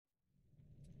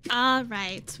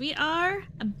Alright, we are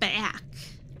back.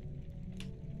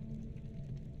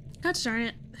 God darn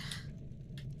it.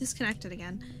 Disconnected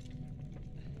again.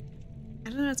 I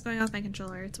don't know what's going on with my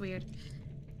controller, it's weird.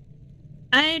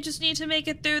 I just need to make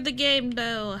it through the game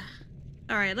though.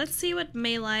 Alright, let's see what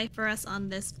may lie for us on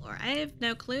this floor. I have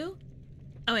no clue.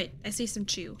 Oh wait, I see some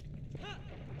chew.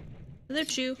 Hello,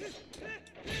 chew.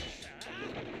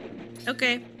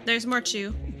 Okay, there's more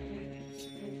chew.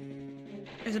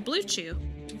 There's a blue chew.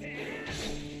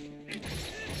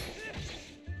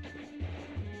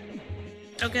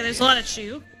 Okay, there's a lot of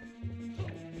chew.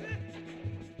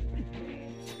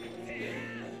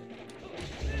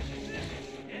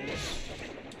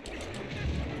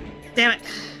 Damn it.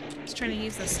 I was trying to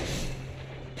use this.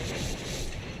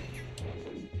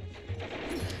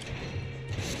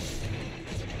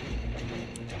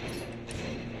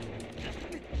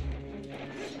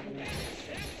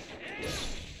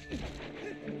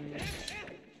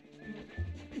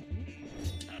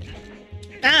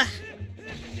 Ah!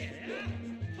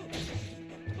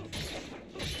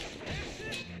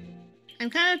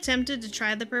 I'm kind of tempted to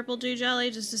try the purple dew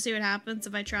jelly just to see what happens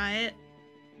if I try it.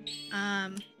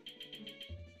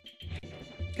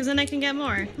 Because then I can get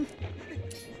more.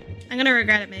 I'm gonna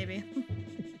regret it maybe.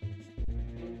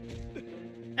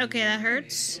 Okay, that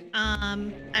hurts.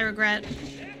 I regret.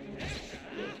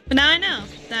 But now I know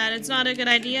that it's not a good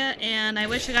idea, and I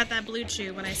wish I got that blue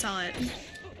chew when I saw it.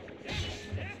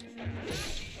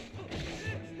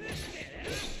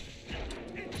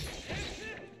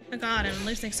 Oh god, I'm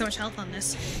losing so much health on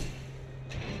this.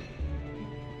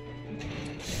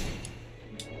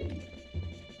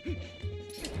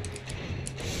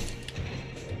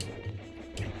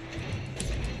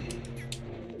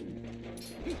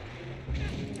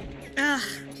 Ah.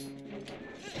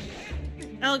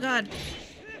 Oh god.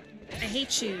 I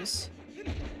hate shoes.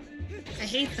 I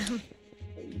hate them.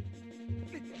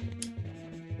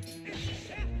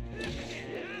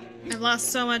 I've lost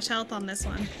so much health on this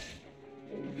one.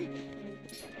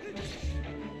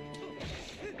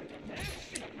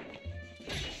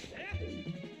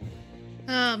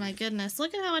 Oh my goodness,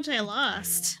 look at how much I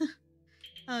lost.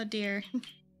 Oh dear.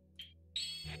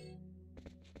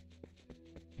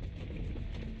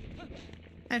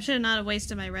 I should not have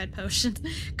wasted my red potion.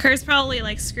 Curt's probably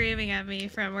like screaming at me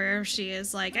from wherever she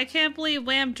is, like, I can't believe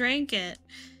Wham drank it.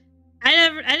 I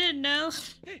didn't know.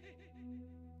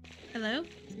 Hello?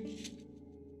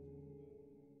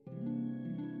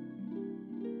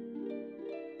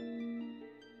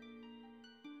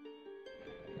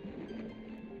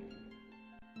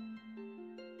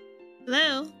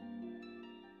 Hello?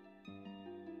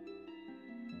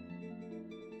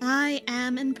 I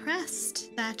am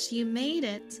impressed that you made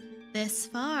it this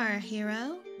far,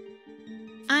 hero.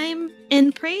 I'm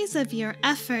in praise of your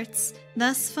efforts.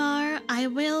 Thus far, I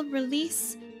will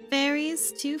release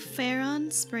fairies to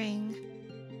Faron Spring.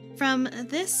 From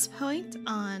this point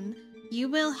on, you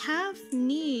will have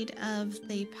need of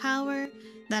the power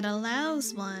that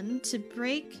allows one to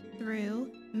break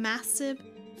through massive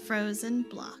frozen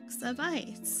blocks of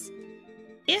ice.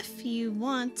 If you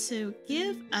want to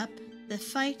give up the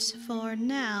fight for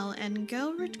now and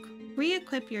go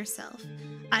re-equip yourself,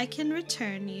 I can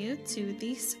return you to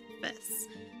the surface.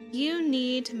 You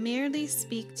need merely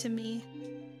speak to me.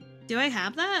 Do I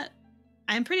have that?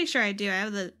 I'm pretty sure I do. I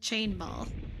have the chain ball.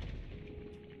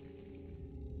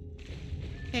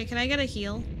 Okay, can I get a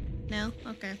heal? No?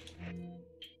 Okay.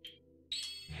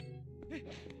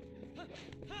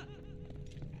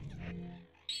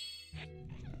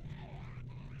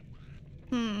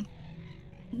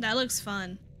 That looks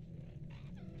fun.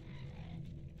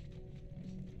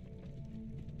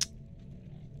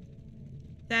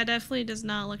 That definitely does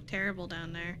not look terrible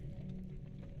down there.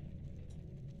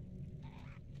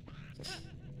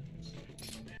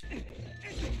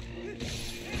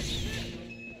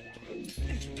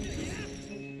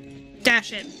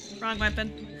 Dash it. Wrong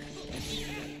weapon.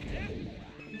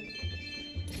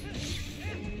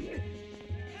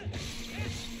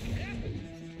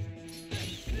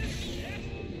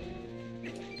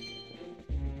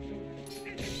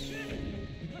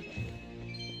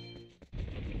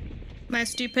 My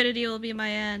stupidity will be my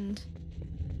end.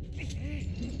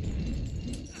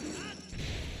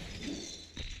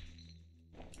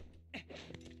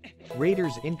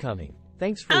 Raiders incoming.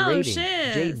 Thanks for raiding,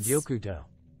 Jade Yokuto.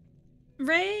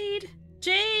 Raid!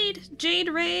 Jade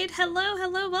Raid!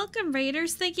 Hello, welcome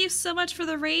Raiders. Thank you so much for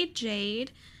the raid,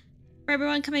 Jade. For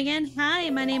everyone coming in, hi,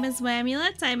 my name is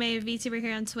Wamulet. I'm a VTuber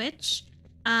here on Twitch.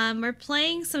 We're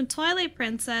playing some Twilight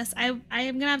Princess. I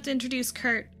am gonna have to introduce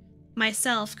Curt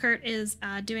myself. Curt is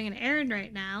doing an errand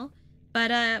right now.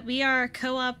 But we are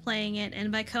co-op playing it,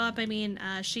 and by co-op I mean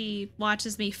she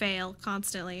watches me fail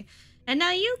constantly. And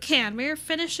now you can. We're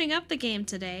finishing up the game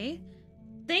today.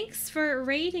 Thanks for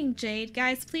raiding, Jade.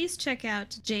 Guys, please check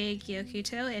out Jade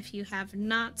Gyokuto if you have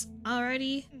not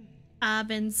already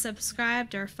been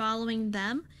subscribed or following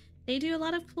them. They do a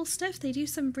lot of cool stuff. They do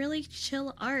some really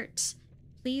chill art.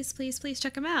 Please, please, please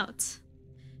check them out.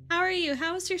 How are you?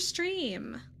 How was your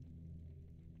stream?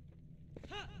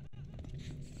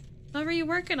 What were you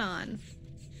working on?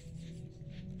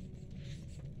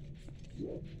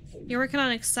 You're working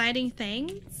on exciting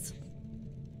things?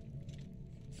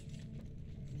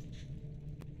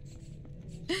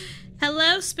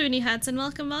 Hello, Spoony Hudson.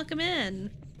 Welcome, welcome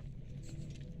in.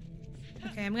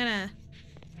 Okay, I'm gonna...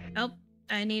 Oh,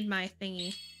 I need my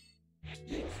thingy.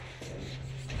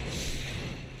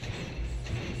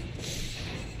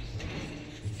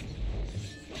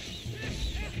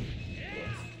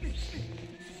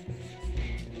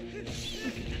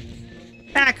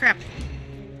 Ah, crap.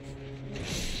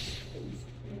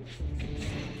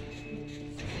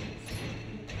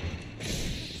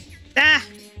 Ah!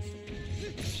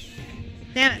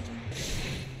 Damn it.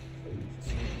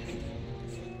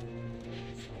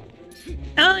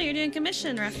 Oh, you're doing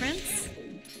commission reference.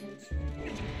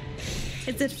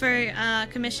 Is it for a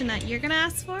commission that you're gonna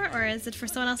ask for, or is it for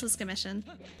someone else's commission?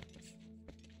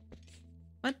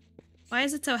 What? Why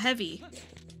is it so heavy?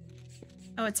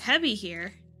 Oh, it's heavy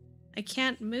here. I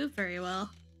can't move very well.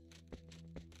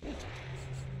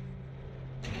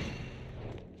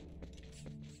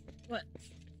 What?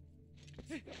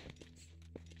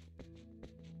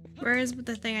 Where is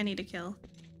the thing I need to kill?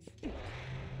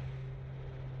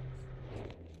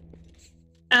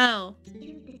 Oh,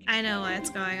 I know what's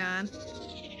going on.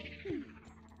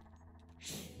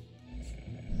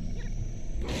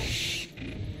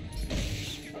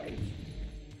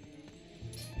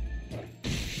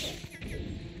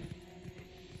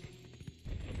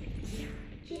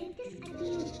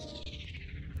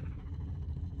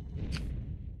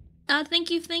 Oh, thank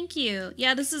you, thank you.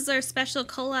 Yeah, this is our special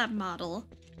collab model.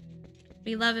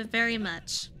 We love it very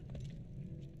much.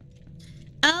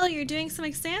 Oh, you're doing some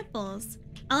examples.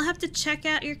 I'll have to check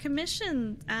out your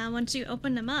commission once you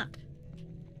open them up.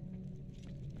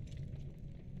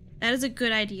 That is a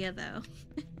good idea, though.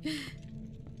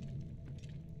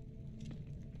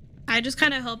 I just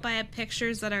kind of hope I have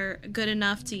pictures that are good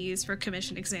enough to use for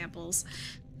commission examples.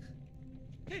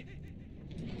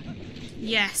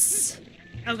 Yes.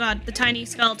 Oh god, the tiny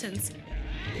skeletons.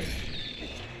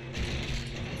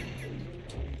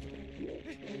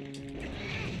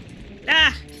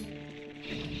 Ah!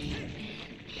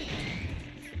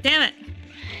 Damn it.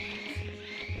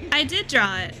 I did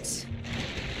draw it.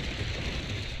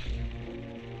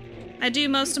 I do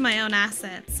most of my own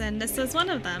assets, and this is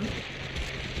one of them.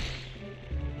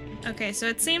 Okay, so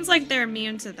it seems like they're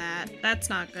immune to that. That's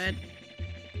not good.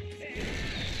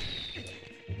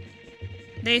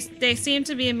 They seem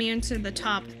to be immune to the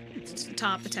top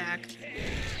attack.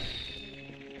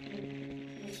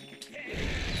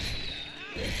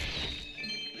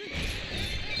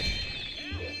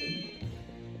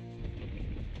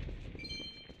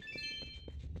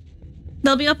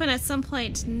 They'll be open at some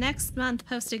point next month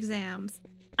post-exams.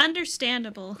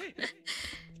 Understandable.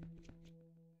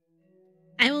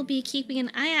 I will be keeping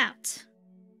an eye out.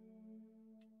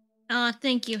 Aw,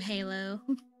 thank you, Halo.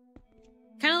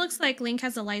 Kind of looks like Link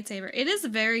has a lightsaber. It is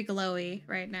very glowy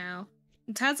right now.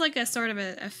 It has like a sort of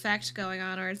an effect going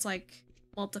on, or it's like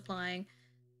multiplying.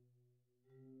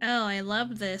 Oh, I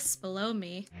love this below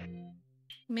me.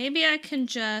 Maybe I can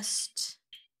just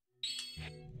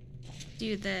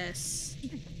do this.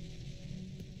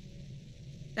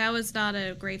 That was not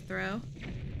a great throw.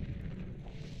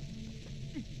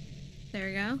 There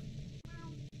we go.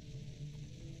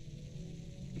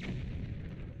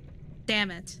 Damn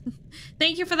it.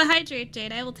 Thank you for the hydrate,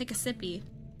 Jade. I will take a sippy.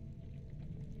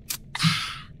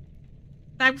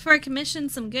 Back before I commission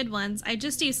some good ones, I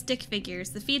just use stick figures.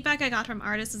 The feedback I got from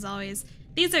artists is always,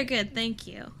 these are good, thank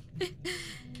you.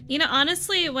 You know,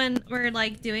 honestly, when we're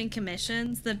like doing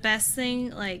commissions, the best thing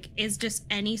like is just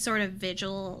any sort of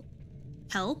visual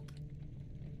help.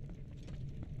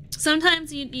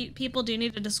 Sometimes people do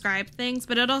need to describe things,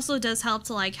 but it also does help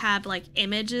to like have like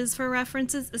images for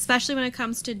references, especially when it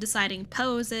comes to deciding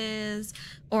poses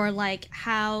or like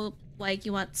how like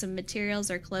you want some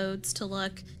materials or clothes to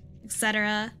look,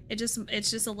 etc. It's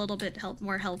just a little bit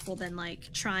more helpful than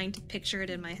like trying to picture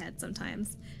it in my head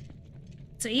sometimes.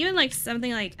 So even like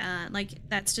something like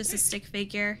that's just a stick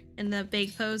figure and the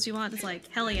big pose you want is like,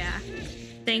 hell yeah.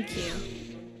 Thank you.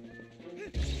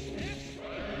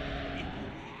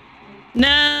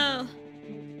 No!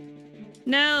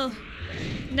 No!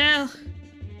 No!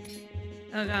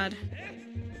 Oh god.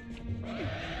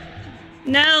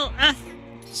 No! Ah!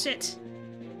 Shit.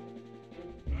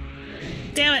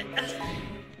 Damn it!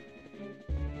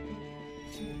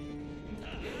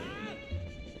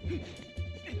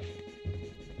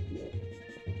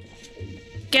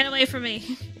 Get away from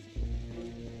me.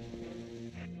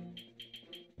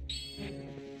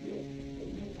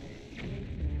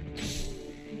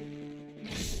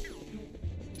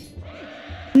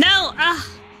 No! Ah!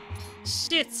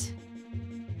 Shit.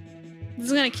 This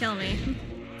is gonna kill me.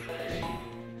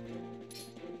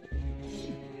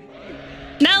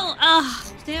 No!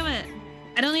 Ah! Damn it.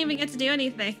 I don't even get to do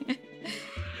anything.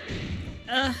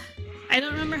 I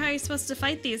don't remember how you're supposed to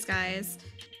fight these guys.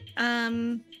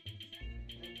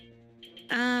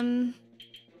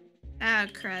 Ah,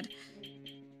 crud.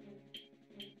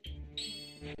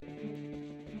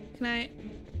 Can I?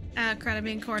 Ah, crud, I'm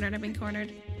being cornered,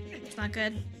 It's not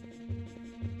good.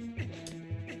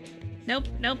 Nope,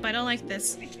 nope, I don't like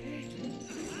this.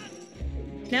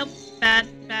 Nope, bad,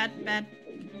 bad, bad.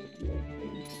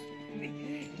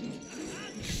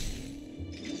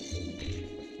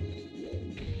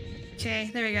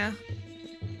 Okay, there we go.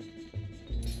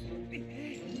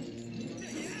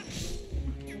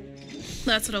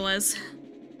 That's what it was.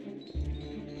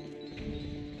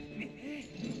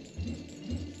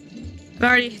 I've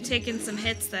already taken some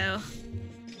hits, though.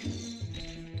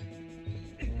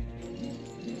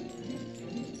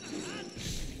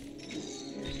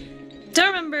 Don't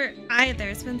remember either.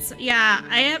 It's been so,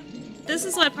 yeah. This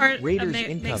is what part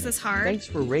makes this hard. Thanks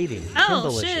for raiding.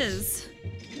 Oh, shiz!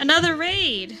 Another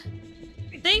raid.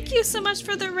 Thank you so much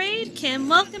for the raid, Kim.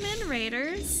 Welcome in,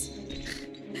 raiders.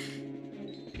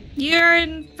 You're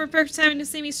in for perfect time to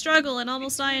see me struggle and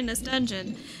almost die in this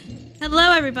dungeon.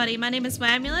 Hello, everybody. My name is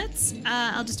Wamulet.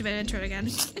 I'll just do my intro again.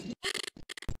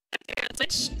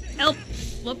 Switch. Help.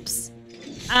 Whoops.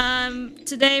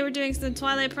 Today we're doing some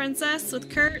Twilight Princess with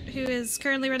Curt, who is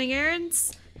currently running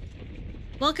errands.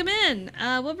 Welcome in.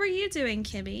 What were you doing,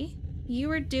 Kimmy? You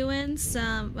were doing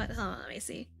some... What? Hold on, let me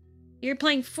see. You're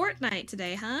playing Fortnite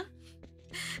today, huh?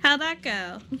 How'd that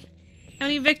go? How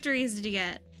many victories did you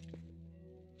get?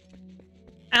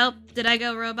 Oh, did I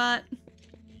go robot?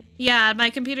 Yeah, my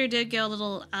computer did go a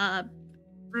little,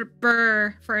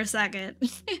 burr for a second.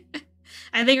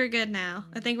 I think we're good now.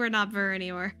 I think we're not burr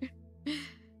anymore.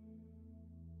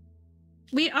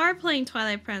 We are playing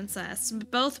Twilight Princess.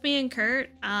 Both me and Curt.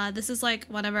 This is like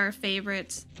one of our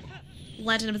favorite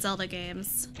Legend of Zelda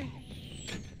games.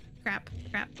 Crap,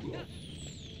 crap.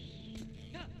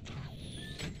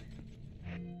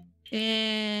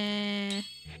 Eh...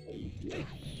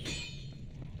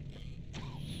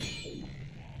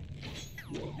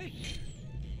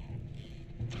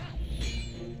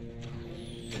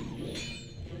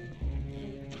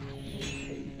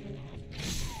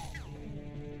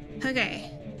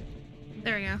 Okay.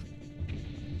 There we go.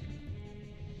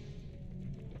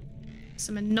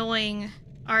 Some annoying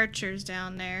archers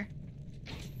down there.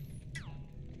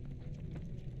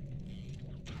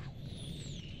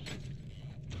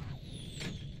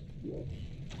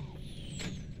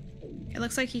 It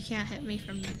looks like he can't hit me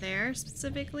from there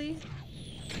specifically.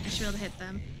 I should be able to hit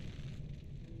them.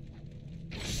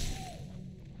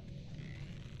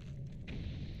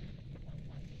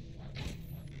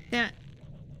 Damn it.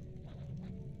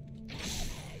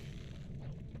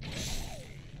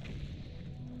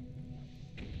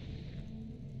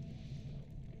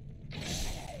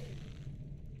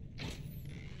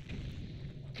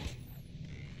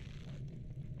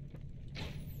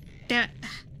 Damn it.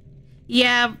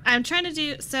 Yeah, I'm trying to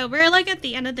do... So we're like at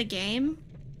the end of the game.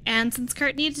 And since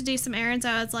Curt needed to do some errands,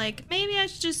 I was like, maybe I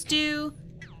should just do...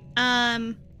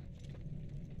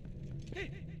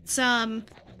 some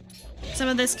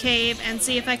of this cave and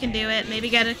see if I can do it. Maybe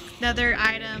get another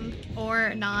item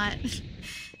or not.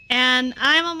 And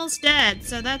I'm almost dead,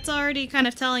 so that's already kind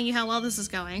of telling you how well this is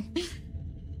going.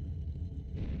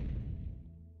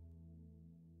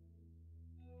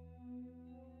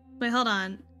 Wait, hold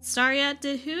on. Staria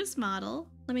did whose model?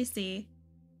 Let me see.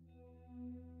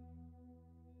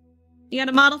 You got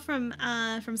a model from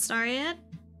Staria,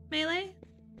 Melee?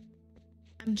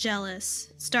 I'm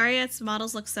jealous. Stariat's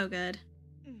models look so good.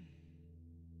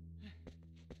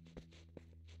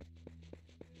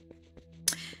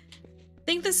 I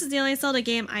think this is the only Zelda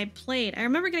game I played. I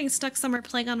remember getting stuck somewhere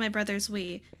playing on my brother's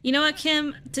Wii. You know what,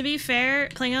 Kim? To be fair,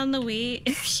 playing on the Wii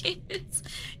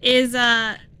is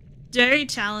very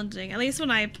challenging. At least when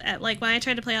I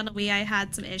tried to play on the Wii, I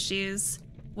had some issues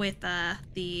with the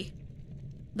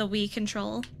Wii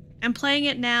control. I'm playing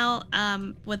it now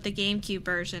with the GameCube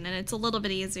version, and it's a little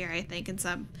bit easier, I think, in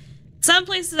some Some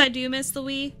places I do miss the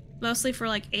Wii, mostly for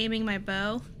like aiming my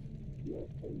bow.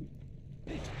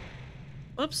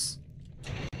 Whoops.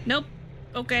 Nope.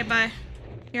 Okay, bye.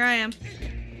 Here I am.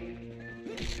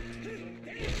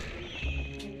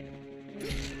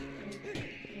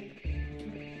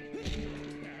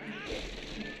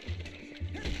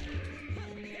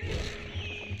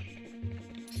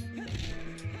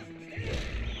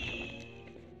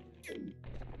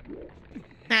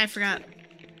 I forgot.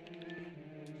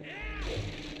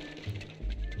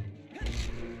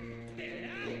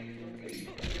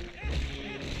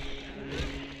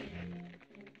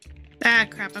 Ah,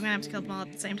 crap. I'm gonna have to kill them all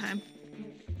at the same time.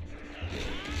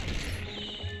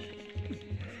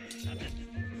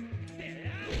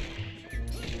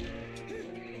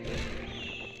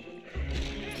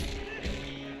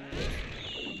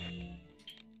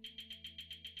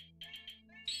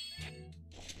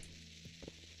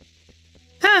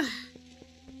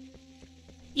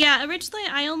 Yeah, originally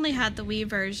I only had the Wii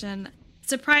version.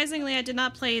 Surprisingly, I did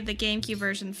not play the GameCube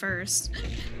version first.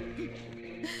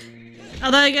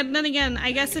 Although, then again,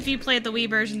 I guess if you played the Wii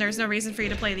version, there's no reason for you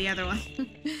to play the other one.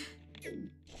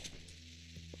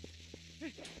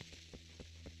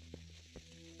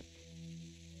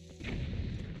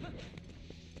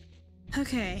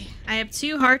 Okay, I have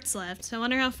 2 hearts left. I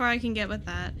wonder how far I can get with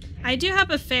that. I do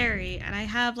have a fairy, and I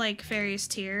have, like, fairy's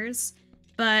tears.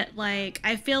 But, like,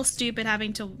 I feel stupid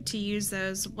having to use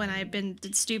those when I've been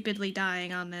stupidly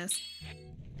dying on this.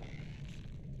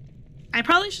 I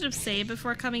probably should have saved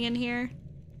before coming in here.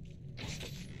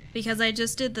 Because I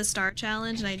just did the star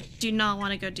challenge, and I do not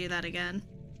want to go do that again.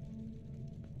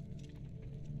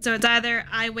 So it's either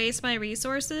I waste my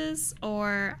resources,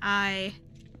 or I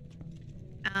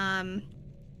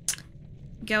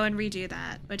go and redo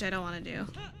that, which I don't want to do.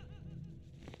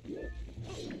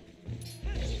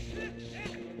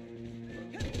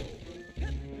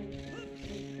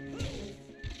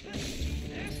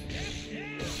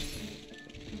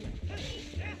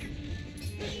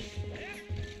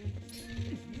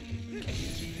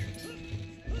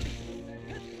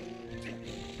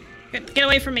 Get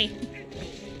away from me.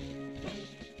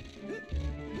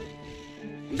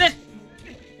 Blech.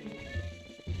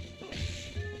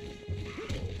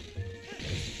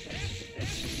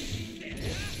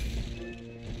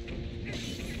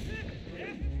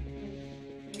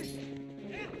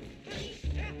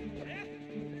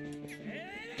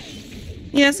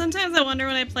 Yeah, sometimes I wonder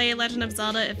when I play Legend of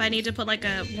Zelda if I need to put like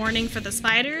a warning for the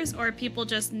spiders, or people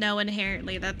just know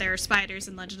inherently that there are spiders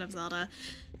in Legend of Zelda.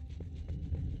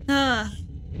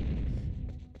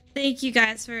 Thank you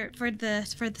guys for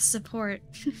the support.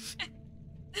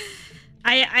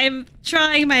 I'm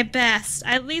trying my best.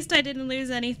 At least I didn't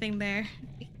lose anything there.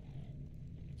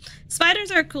 Spiders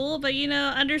are cool, but you know,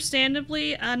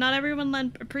 understandably, not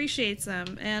everyone appreciates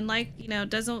them, and like, you know,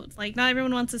 doesn't like not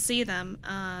everyone wants to see them.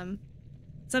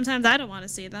 Sometimes I don't want to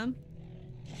see them.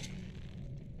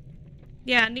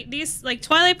 Yeah, these like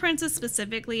Twilight Princess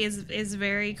specifically is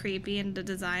very creepy in the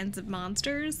designs of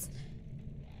monsters.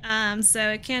 So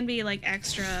it can be like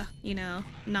extra, you know,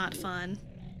 not fun.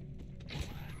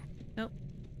 Nope.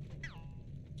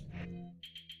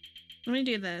 Let me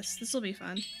do this. This will be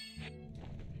fun.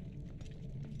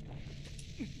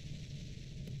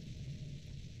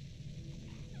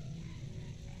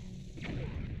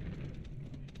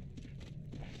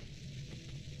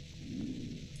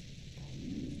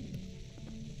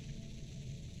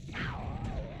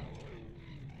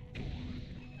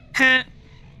 Ha.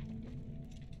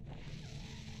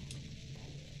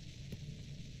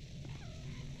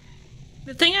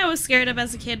 The thing I was scared of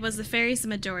as a kid was the fairies in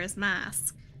Majora's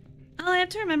Mask. Oh, I have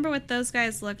to remember what those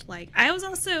guys looked like.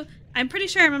 I'm pretty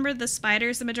sure I remember the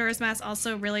spiders in Majora's Mask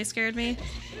also really scared me.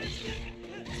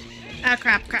 Ah,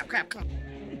 crap.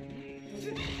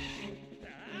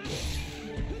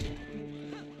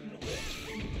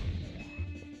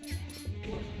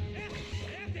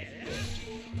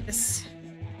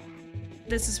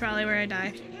 This is probably where I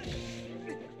die.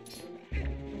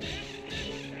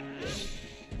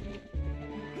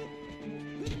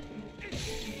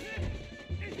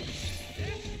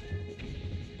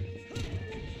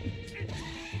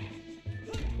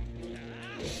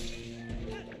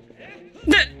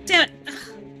 Damn it!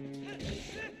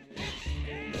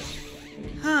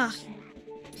 Huh.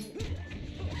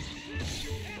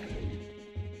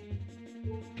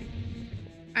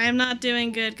 I'm not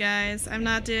doing good, guys. I'm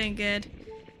not doing good.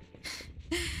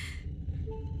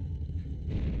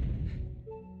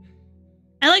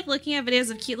 I like looking at videos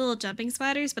of cute little jumping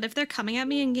spiders, but if they're coming at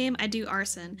me in game, I do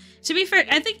arson. To be fair,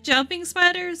 I think jumping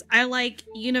spiders are like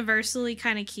universally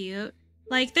kind of cute.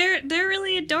 Like, they're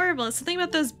really adorable. It's something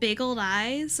about those big old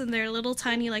eyes and their little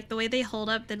tiny, like, the way they hold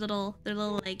up their little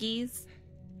leggies.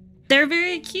 They're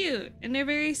very cute and they're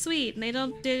very sweet, and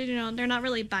they're not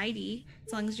really bitey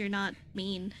as long as you're not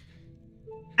mean.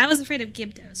 I was afraid of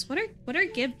Gibdos. What are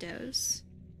Gibdos?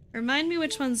 Remind me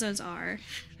which ones those are.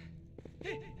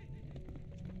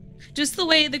 Just the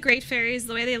way the great fairies,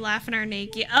 the way they laugh and are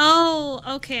naked. Oh,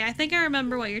 okay. I think I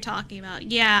remember what you're talking about.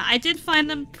 Yeah, I did find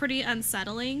them pretty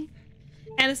unsettling.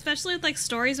 And especially with like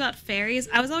stories about fairies,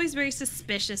 I was always very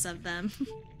suspicious of them.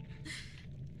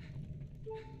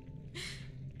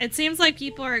 It seems like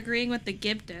people are agreeing with the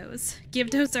Gibdos.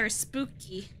 Gibdos are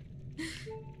spooky.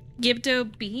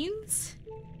 Gibdo beans?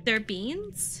 They're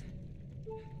beans?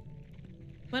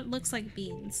 What looks like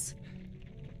beans?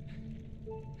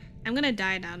 I'm gonna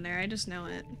die down there, I just know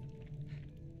it.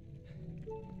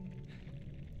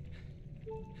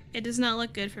 It does not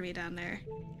look good for me down there.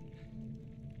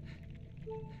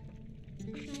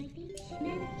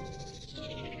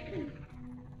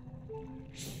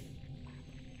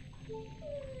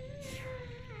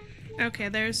 Okay,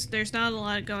 there's not a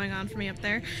lot going on for me up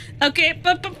there. Okay,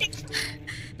 but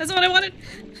that's what I wanted.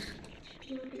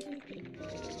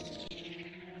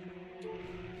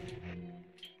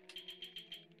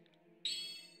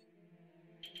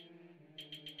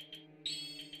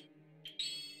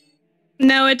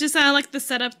 No, it just sounded like the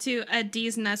setup to a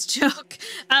D's Nuts joke.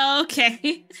 Oh,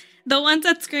 okay. The ones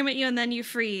that scream at you and then you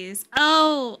freeze.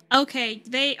 Oh, okay.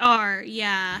 They are,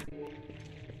 yeah.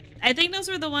 I think those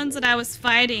were the ones that I was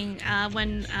fighting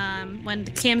when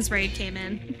the Kim's raid came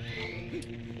in.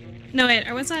 No, wait,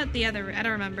 or was that the other? I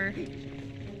don't remember.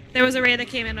 There was a raid that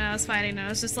came in when I was fighting, and I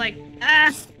was just like,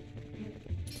 ah!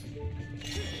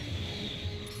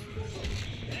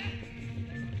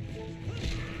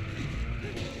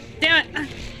 Damn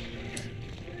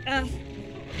it!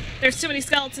 There's too many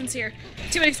skeletons here.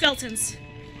 Too many skeletons.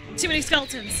 Too many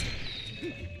skeletons.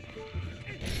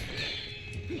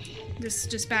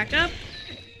 Just back up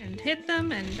and hit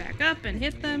them, and back up and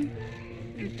hit them,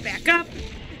 and back up.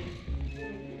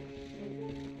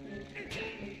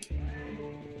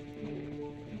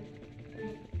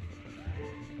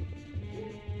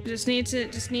 Just need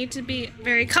to be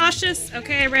very cautious.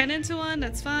 Okay, I ran into one.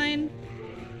 That's fine.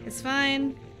 It's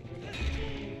fine.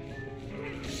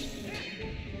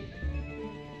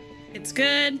 It's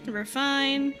good. We're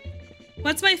fine.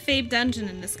 What's my fave dungeon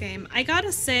in this game? I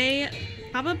gotta say,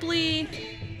 probably,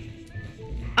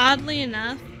 oddly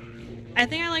enough, I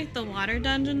think I like the water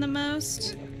dungeon the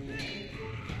most.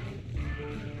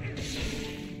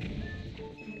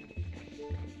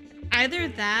 Either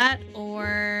that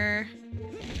or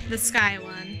the sky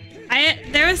one.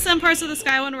 There was some parts of the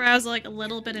sky one where I was like a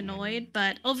little bit annoyed,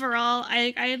 but overall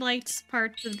I liked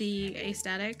parts of the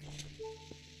aesthetic.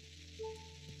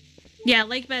 Yeah,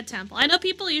 Lakebed Temple. I know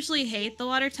people usually hate the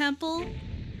water temple,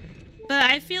 but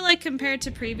I feel like compared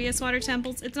to previous water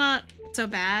temples, it's not so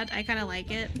bad. I kind of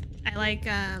like it. I like,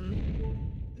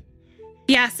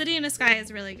 yeah, City in the Sky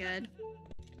is really good.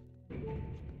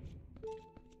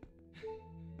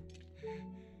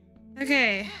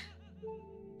 Okay.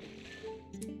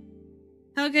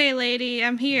 Okay, lady,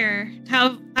 I'm here.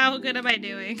 How good am I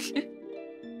doing?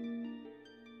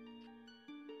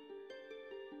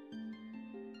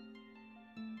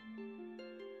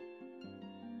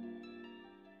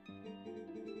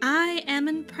 I am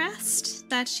impressed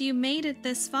that you made it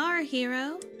this far,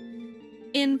 hero.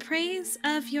 In praise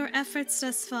of your efforts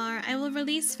thus far, I will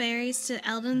release fairies to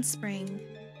Elden Spring.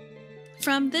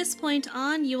 From this point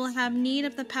on, you will have need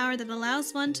of the power that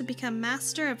allows one to become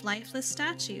master of lifeless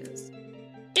statues.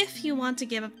 If you want to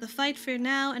give up the fight for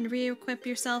now and re-equip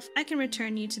yourself, I can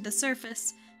return you to the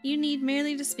surface. You need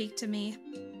merely to speak to me.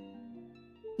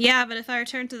 Yeah, but if I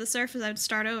returned to the surface, I'd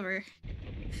start over.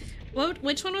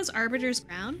 Which one was Arbiter's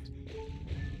Ground?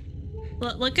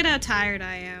 Look at how tired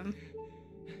I am.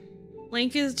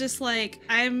 Link is just like,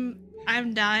 I'm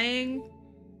dying.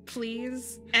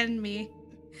 Please end me.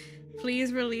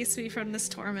 Please release me from this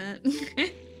torment.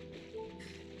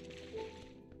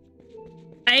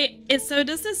 So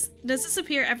does this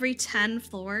appear every 10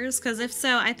 floors? Because if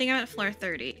so, I think I'm at floor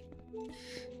 30.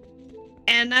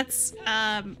 And that's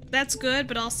good,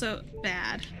 but also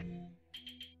bad.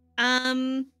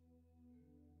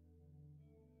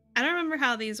 I don't remember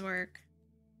how these work.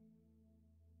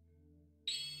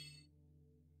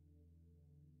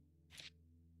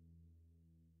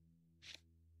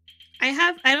 I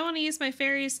don't want to use my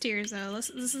fairies tiers though. This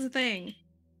is the thing.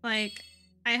 Like,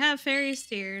 I have fairies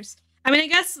tiers. I mean, I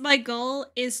guess my goal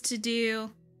is to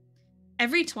do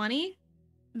every 20.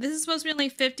 This is supposed to be only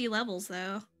 50 levels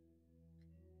though.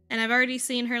 And I've already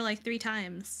seen her like 3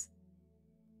 times.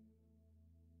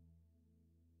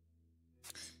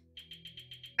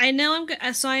 I know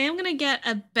so I am gonna get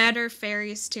a better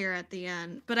fairies tier at the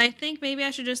end, but I think maybe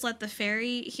I should just let the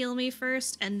fairy heal me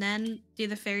first and then do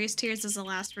the fairies tiers as a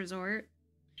last resort.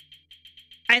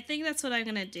 I think that's what I'm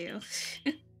gonna do.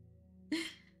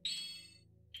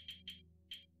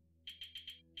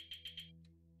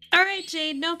 Alright,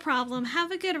 Jade, no problem. Have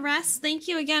a good rest. Thank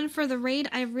you again for the raid.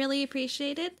 I really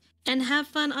appreciate it. And have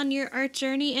fun on your art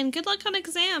journey, and good luck on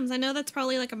exams. I know that's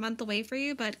probably like a month away for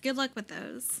you, but good luck with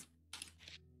those.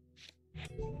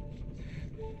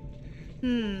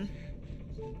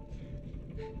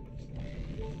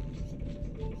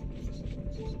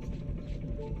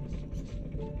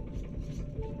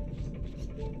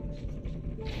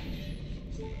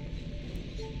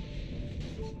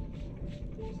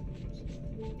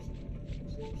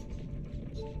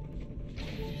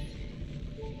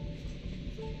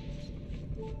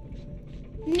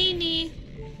 Nini.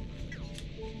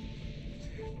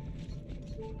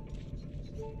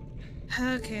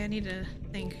 Okay, I need to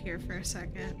think here for a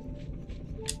second.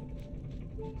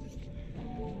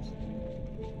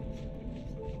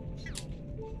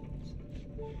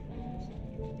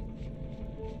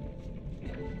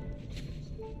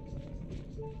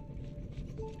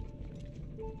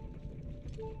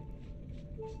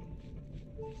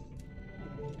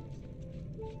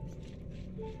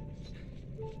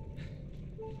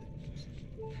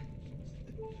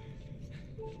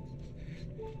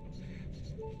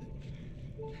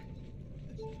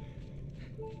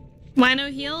 Why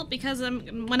no heal? Because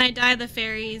when I die, the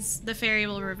fairy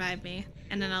will revive me,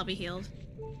 and then I'll be healed.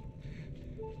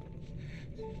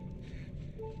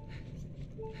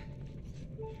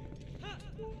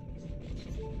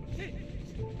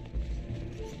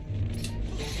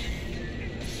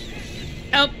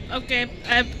 Oh, okay.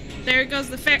 There goes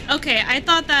the fairy. Okay, I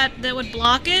thought that would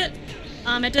block it.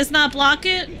 It does not block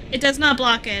it. It does not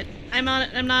block it. I'm not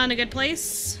in a good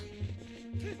place.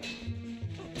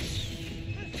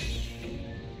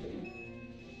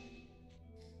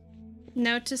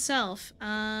 Note to self.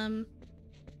 That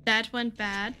went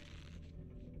bad.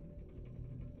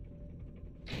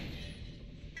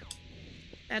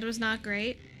 That was not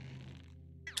great.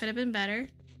 Could have been better.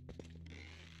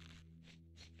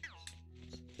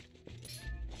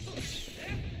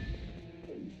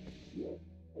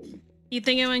 You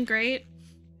think it went great?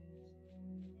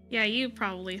 Yeah, you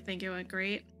probably think it went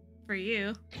great. For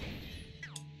you.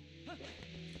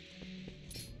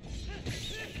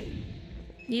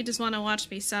 You just want to watch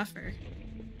me suffer.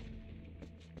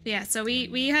 Yeah, so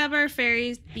we have our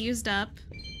fairies used up.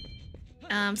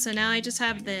 So now I just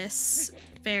have this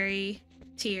fairy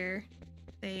tier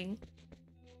thing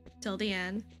till the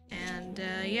end. And,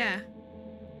 yeah.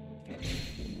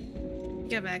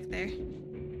 Get back there.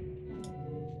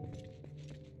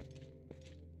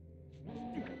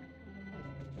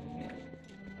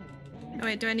 Oh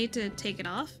wait, do I need to take it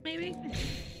off, maybe?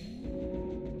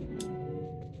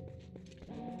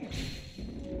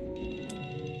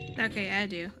 Okay, I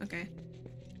do. Okay.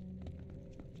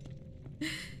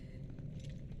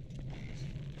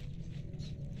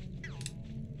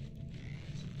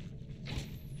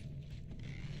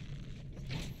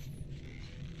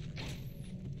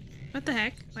 What the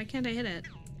heck? Why can't I hit it?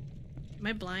 Am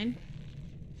I blind?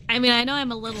 I mean, I know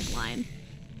I'm a little blind,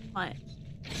 but...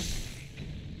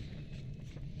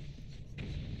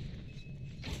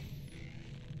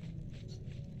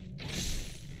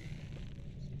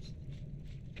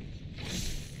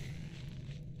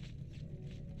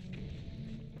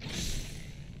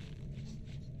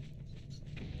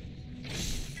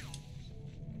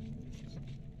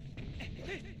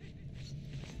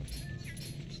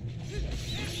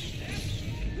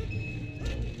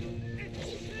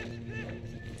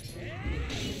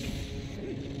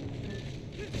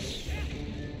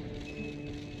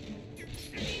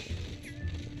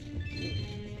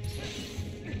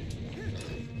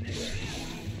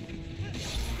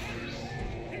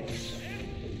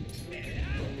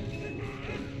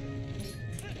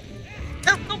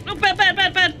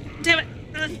 Bad. Damn it.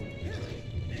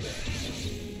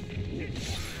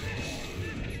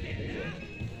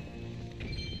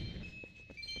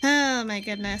 Oh my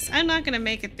goodness. I'm not gonna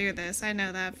make it through this. I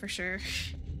know that for sure.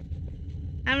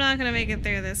 I'm not gonna make it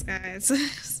through this, guys.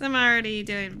 I'm already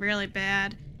doing really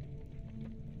bad.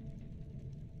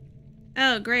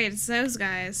 Oh, great. It's those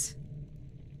guys.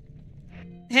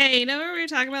 Hey, you know where we were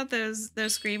talking about those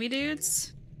screamy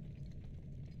dudes?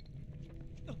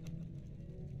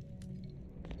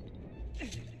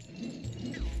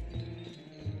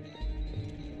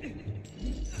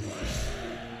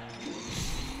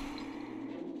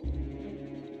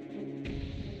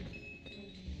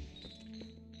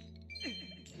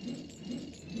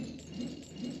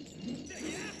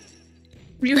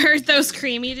 You heard those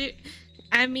creamy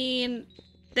I mean,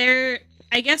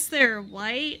 I guess they're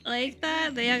white like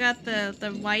that. They got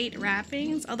the white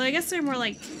wrappings. Although I guess they're more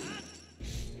like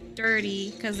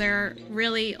dirty because they're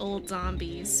really old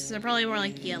zombies. So they're probably more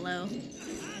like yellow.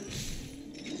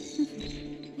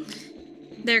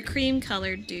 They're cream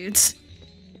colored dudes.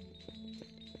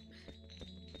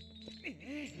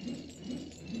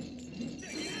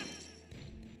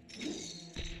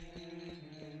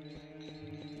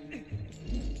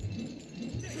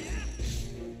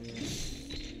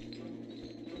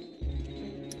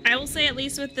 I will say, at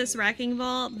least with this wrecking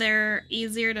ball, they're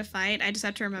easier to fight. I just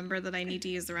have to remember that I need to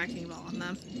use the wrecking ball on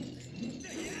them.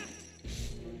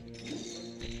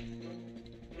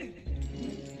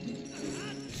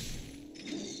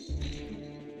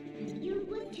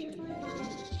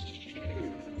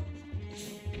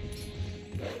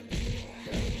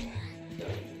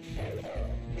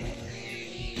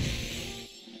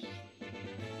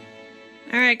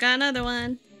 Alright, got another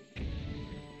one.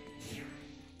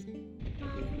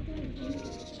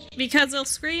 Because they'll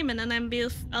scream and then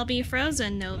I'll be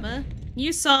frozen, Nova.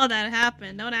 You saw that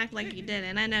happen. Don't act like you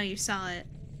didn't. I know you saw it.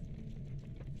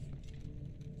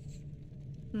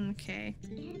 Okay.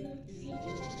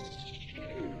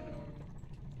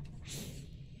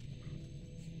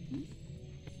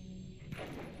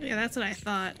 Yeah, that's what I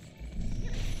thought.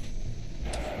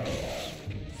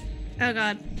 Oh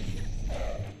god.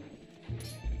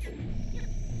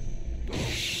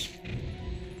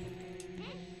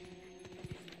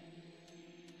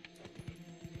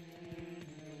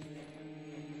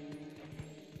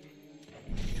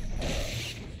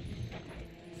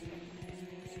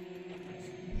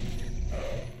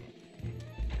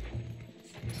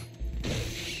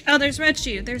 Oh, there's red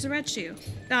shoe. There's a red shoe.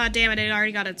 God damn it, it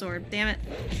already got its orb. Damn it.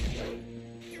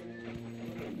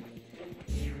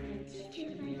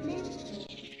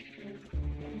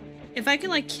 If I can,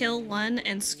 like, kill one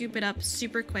and scoop it up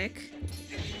super quick.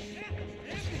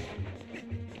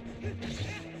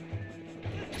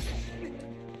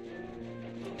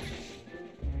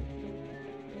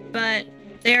 But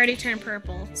they already turned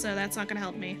purple, so that's not gonna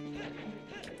help me.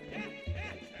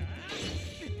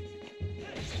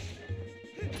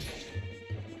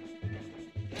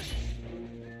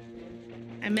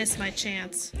 I missed my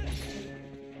chance.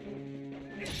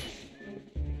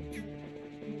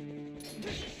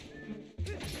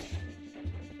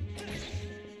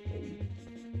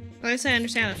 At least I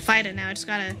understand how to fight it now. I just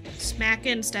gotta smack it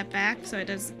and step back so it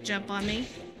doesn't jump on me.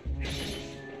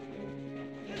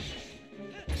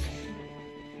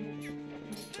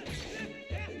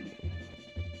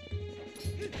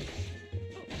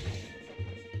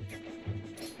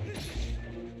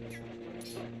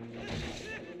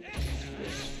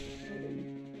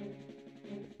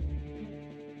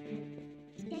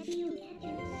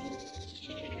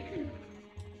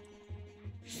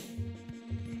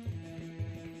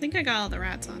 I think I got all the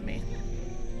rats on me.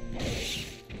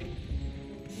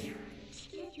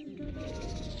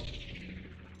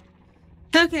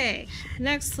 Okay,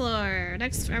 next floor.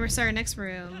 Next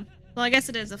room. Well, I guess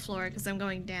it is a floor because I'm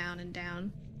going down and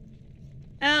down.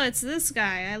 Oh, it's this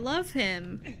guy. I love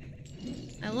him.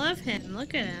 I love him.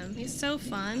 Look at him. He's so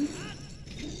fun.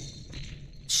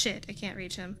 Shit, I can't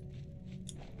reach him.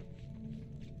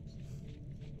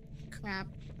 Crap.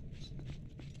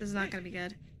 This is not gonna be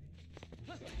good.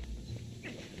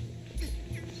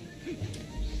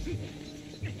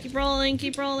 Keep rolling,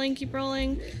 keep rolling, keep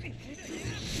rolling.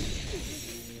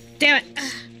 Damn it.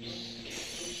 Ugh.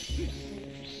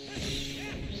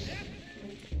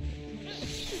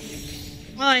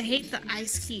 Oh, I hate the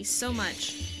ice key so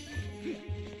much.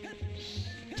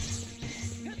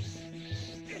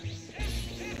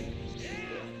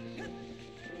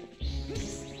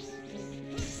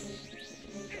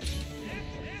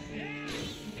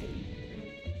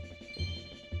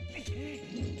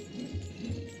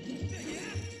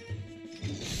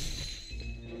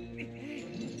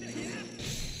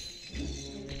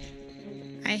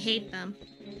 I hate them.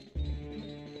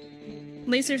 At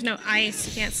least there's no ice.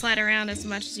 You can't slide around as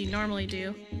much as you normally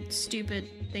do. Stupid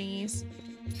thingies.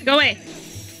 Go away!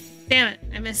 Damn it,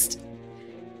 I missed.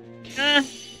 I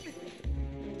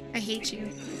hate you.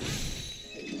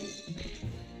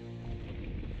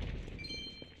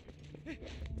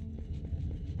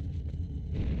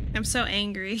 I'm so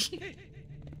angry.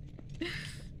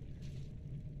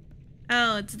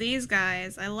 Oh, it's these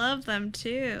guys. I love them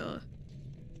too.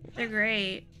 They're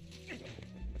great.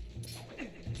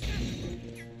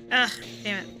 Ugh,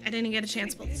 damn it. I didn't get a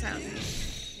chance to pull this out.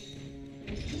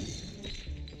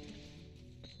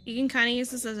 You can kind of use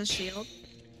this as a shield.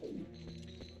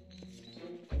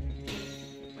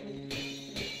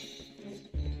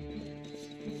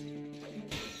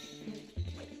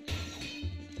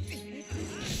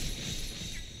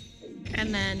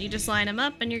 and then you just line them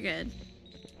up and you're good.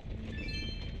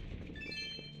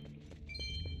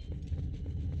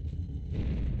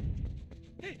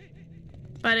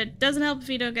 But it doesn't help if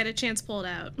you don't get a chance pulled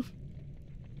out.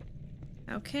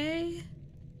 Okay.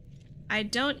 I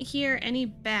don't hear any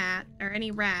bat or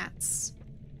any rats.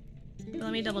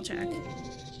 Let me double check.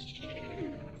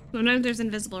 Sometimes there's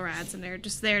invisible rats and they're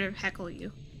just there to heckle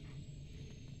you.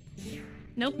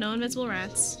 Nope, no invisible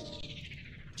rats.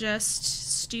 Just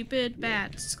stupid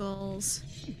bat skulls.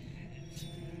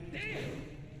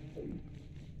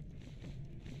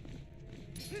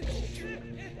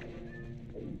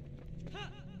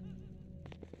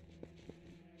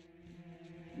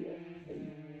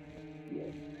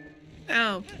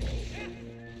 Oh.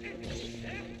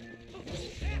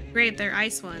 Great, they're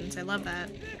ice ones. I love that.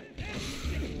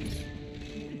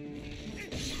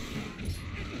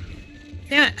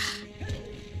 Damn it.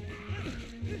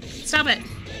 Stop it.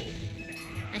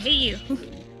 I hate you.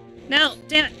 No,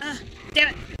 damn it. Damn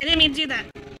it. I didn't mean to do that.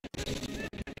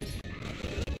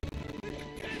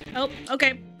 Oh,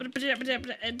 okay.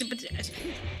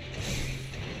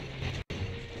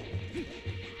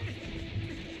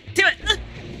 Damn it.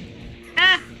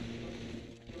 Ah.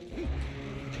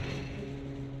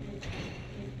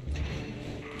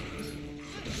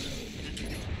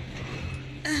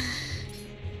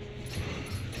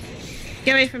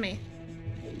 Get away from me.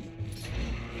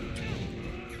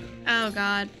 Oh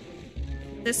god.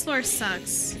 This floor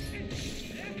sucks.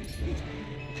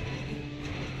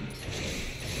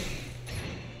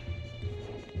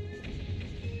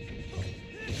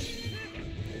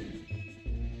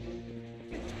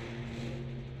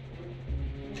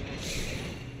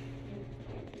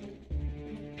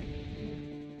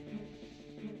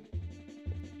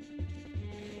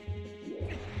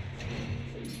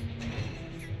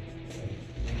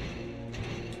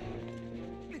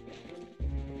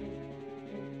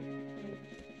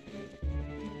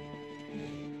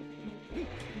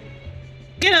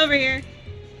 Get over here.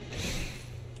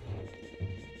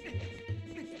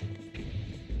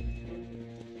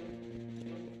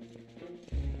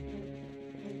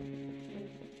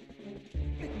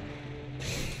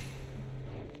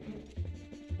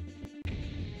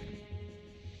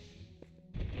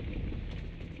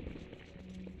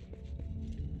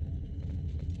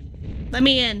 Let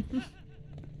me in.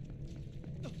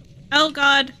 Oh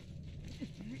god.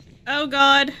 Oh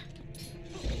god.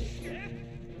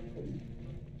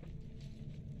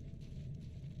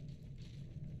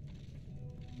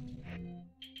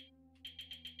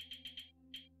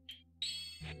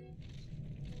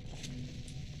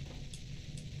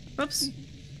 Whoops.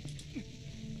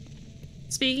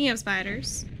 Speaking of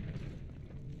spiders.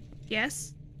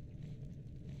 Yes?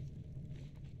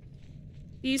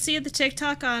 Do you see the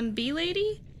TikTok on Bee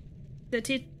Lady? The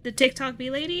TikTok Bee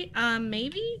Lady?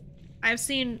 Maybe? I've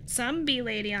seen some Bee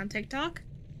Lady on TikTok.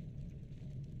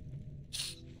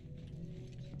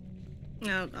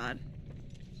 Oh god.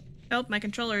 Oh, my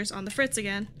controller's on the fritz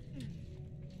again.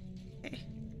 Okay.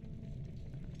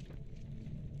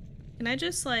 Can I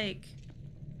just, like...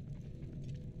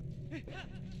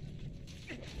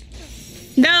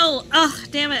 No! Ugh,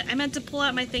 damn it. I meant to pull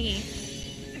out my thingy.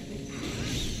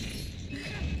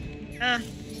 I'm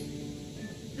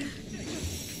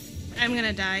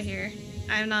gonna die here.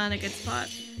 I'm not in a good spot.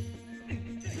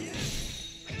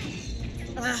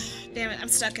 Ugh, damn it. I'm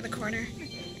stuck in a corner.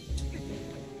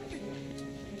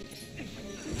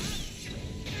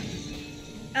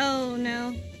 Oh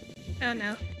no. Oh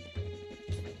no.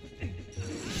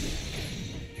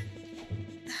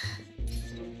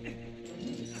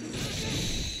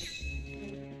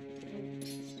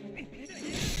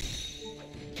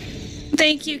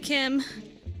 Thank you, Kim.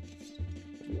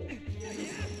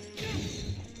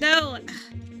 No.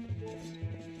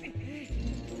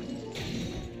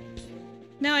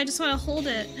 No, I just want to hold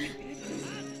it.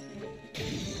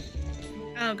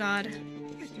 Oh god.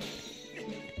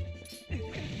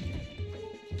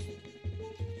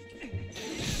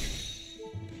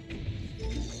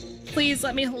 Please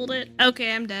let me hold it.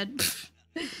 Okay, I'm dead.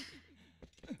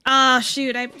 Ah,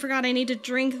 shoot, I forgot I need to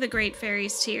drink the Great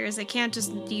Fairy's Tears. I can't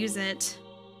just use it.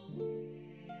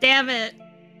 Damn it.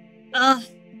 Ugh.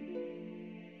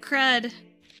 Crud.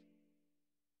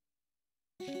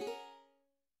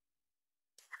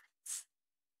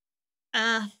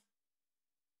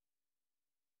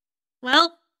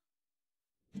 Well.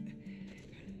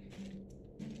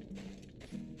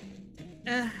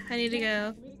 I need to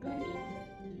go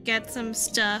get some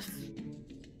stuff.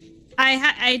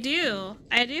 I do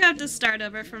have to start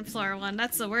over from floor 1.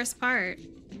 That's the worst part.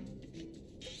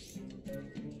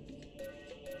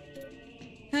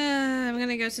 I'm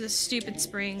gonna go to the stupid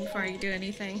spring before I do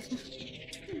anything.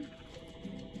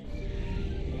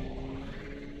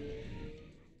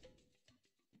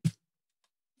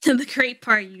 The great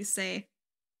part, you say.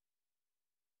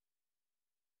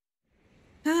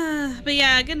 But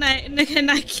yeah, good night. Good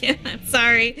night, kid. I'm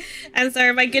sorry.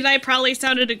 My good night probably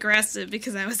sounded aggressive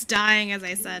because I was dying as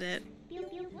I said it.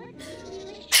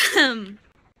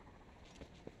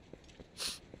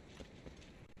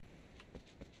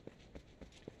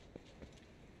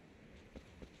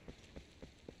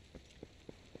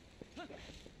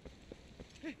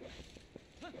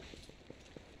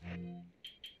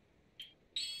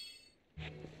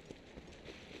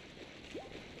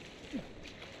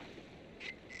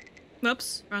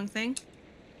 Whoops, wrong thing.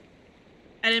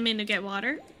 I didn't mean to get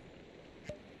water.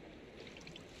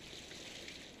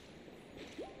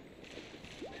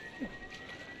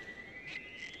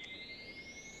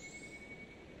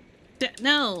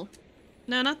 No.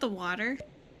 No, not the water.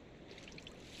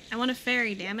 I want a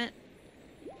fairy, damn it.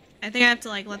 I think I have to,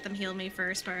 like, let them heal me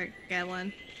first before I get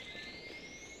one.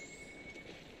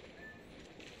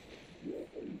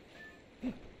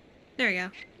 There we go.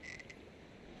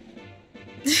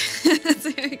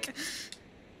 There we go.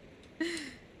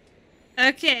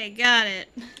 Okay, got it.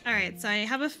 Alright, so I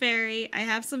have a fairy, I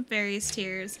have some fairy's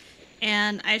tears,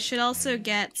 and I should also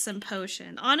get some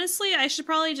potion. Honestly, I should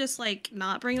probably just, like,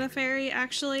 not bring the fairy,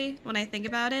 actually, when I think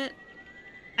about it.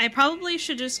 I probably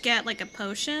should just get, like, a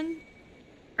potion.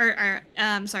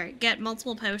 Sorry, get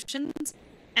multiple potions,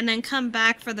 and then come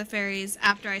back for the fairies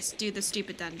after I do the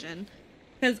stupid dungeon.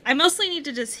 Because I mostly need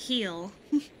to just heal.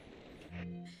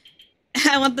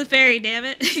 I want the fairy, damn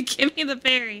it. Give me the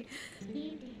fairy.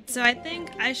 So I think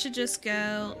I should just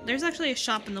go... There's actually a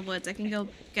shop in the woods. I can go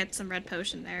get some red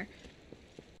potion there.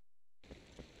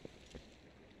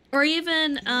 Or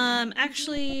even,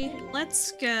 actually,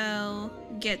 let's go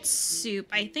get soup.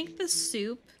 I think the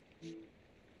soup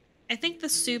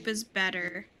is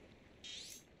better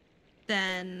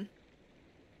than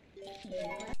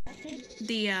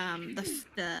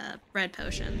the red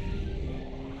potion.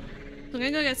 I'm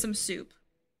gonna go get some soup.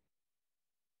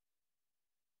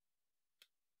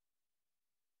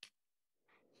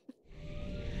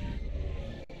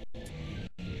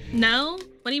 No?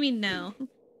 What do you mean no?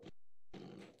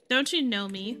 Don't you know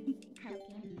me?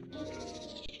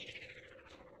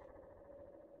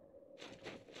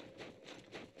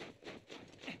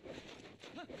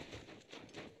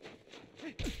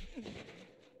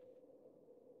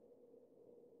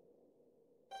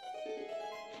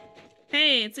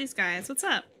 Hey, it's these guys. What's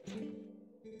up?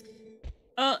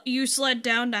 Oh, you sled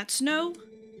down that snow?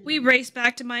 We raced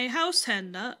back to my house,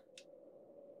 Henda.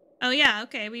 Oh yeah,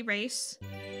 okay, we race.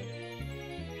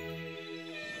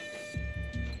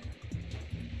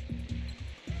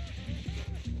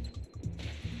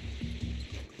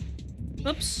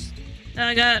 Whoops.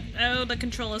 Oh, the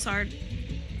control is hard.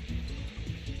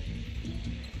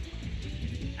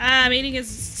 Ah, I'm eating his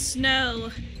snow.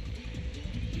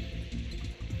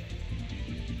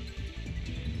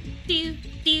 Do.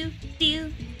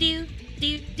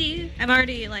 I'm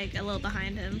already, like, a little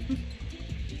behind him.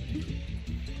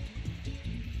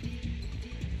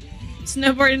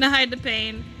 Snowboarding to hide the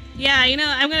pain. Yeah, you know,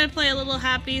 I'm gonna play a little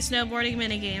happy snowboarding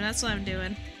minigame. That's what I'm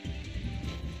doing.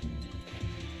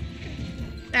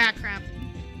 Ah, crap.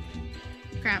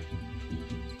 Crap.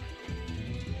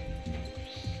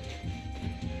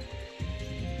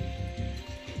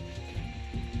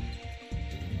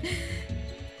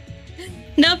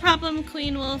 No problem,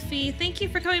 Queen Wolfie. Thank you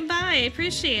for coming by. I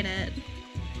appreciate it.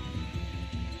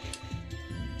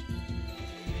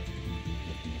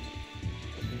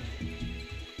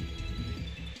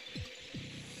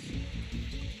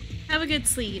 Have a good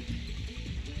sleep.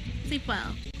 Sleep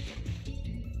well.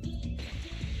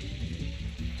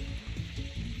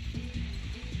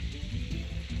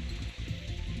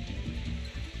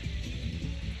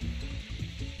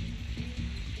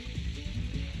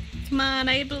 Come on,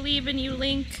 I believe in you,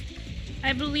 Link.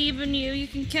 I believe in you. You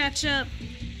can catch up.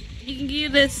 You can do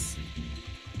this.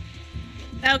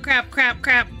 Oh, crap, crap,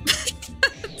 crap.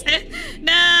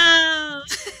 No!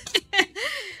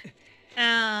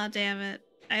 Oh, damn it.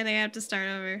 I think I have to start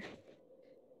over.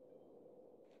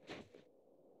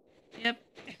 Yep.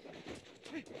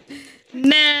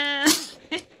 No!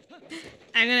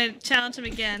 I'm gonna challenge him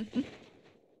again.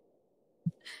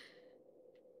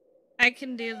 I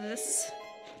can do this.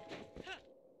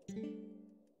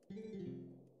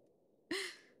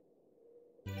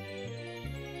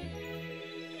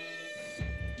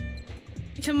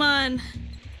 Come on.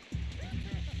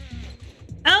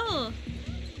 Oh!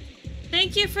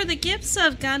 Thank you for the gift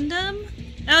sub, Gundam.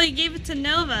 Oh, you gave it to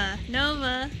Nova.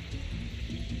 Nova.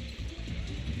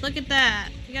 Look at that.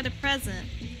 You got a present.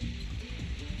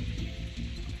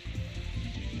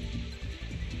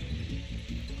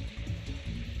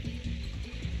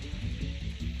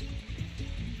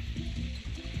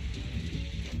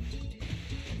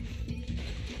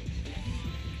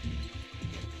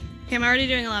 Okay, I'm already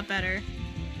doing a lot better.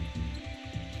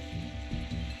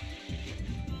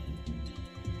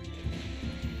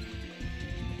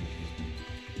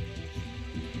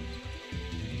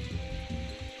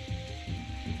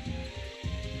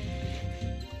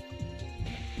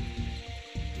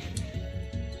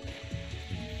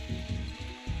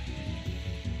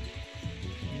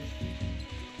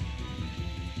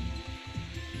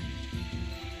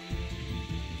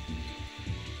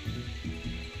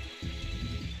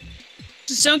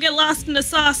 Just don't get lost in the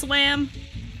sauce, Wham!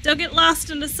 Don't get lost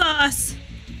in the sauce!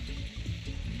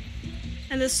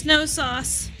 And the snow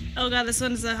sauce. Oh god, this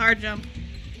one's a hard jump.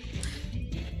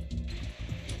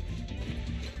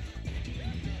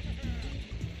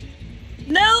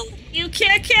 No! You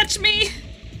can't catch me!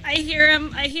 I hear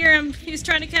him, he's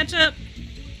trying to catch up.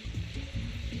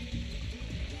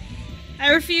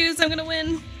 I refuse, I'm gonna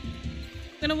win.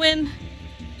 I'm gonna win.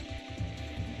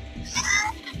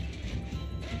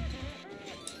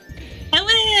 I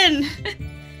win!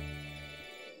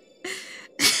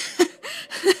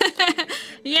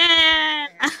 Yeah!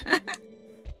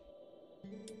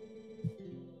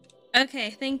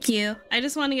 Okay, thank you. I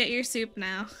just want to get your soup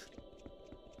now.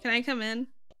 Can I come in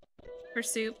for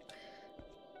soup?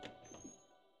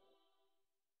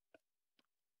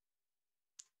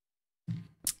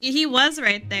 He was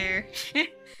right there.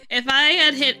 If I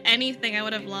had hit anything, I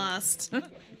would have lost.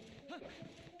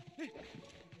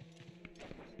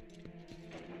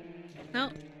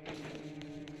 Nope.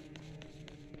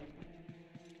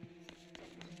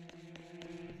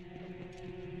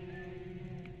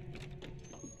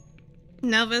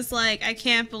 Nova's like, I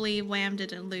can't believe Wham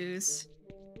didn't lose.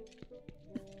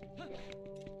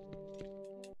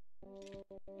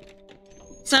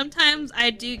 Sometimes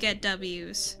I do get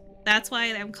W's. That's why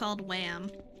I'm called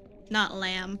Wham, not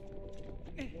Lamb.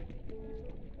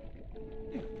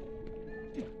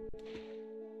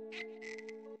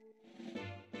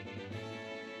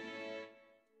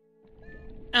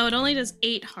 Oh, it only does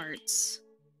 8 hearts.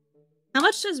 How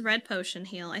much does red potion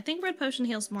heal? I think red potion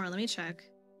heals more. Let me check.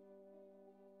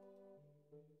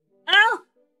 Oh!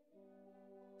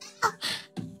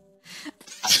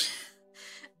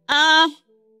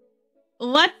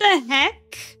 What the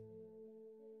heck?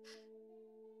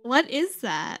 What is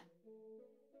that?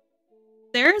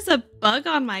 There's a bug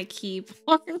on my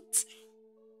keyboard.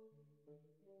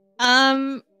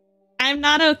 I'm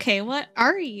not okay. What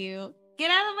are you? Get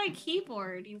out of my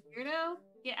keyboard, you weirdo.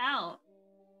 Get out.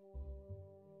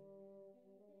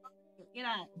 Get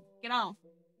out. Get off.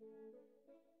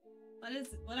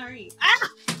 What are you? Ah!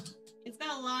 It's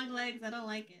got long legs. I don't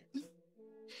like it.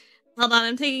 Hold on,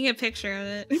 I'm taking a picture of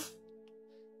it.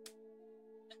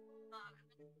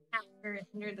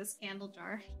 Under this candle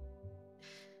jar.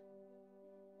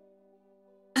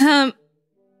 Let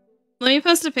me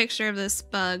post a picture of this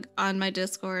bug on my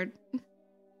Discord.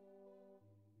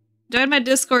 Join my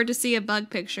Discord to see a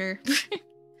bug picture.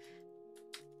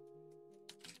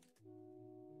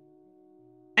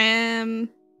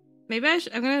 Maybe I'm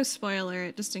gonna spoiler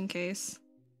it just in case.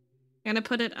 I'm gonna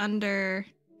put it under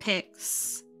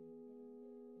pics.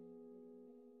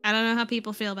 I don't know how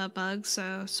people feel about bugs,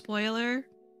 so spoiler.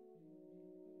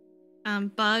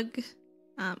 Bug.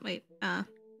 Wait.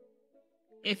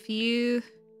 If you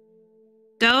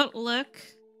don't look,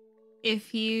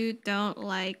 if you don't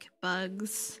like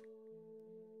bugs,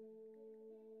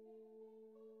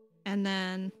 and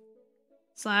then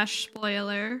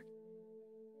 /spoiler,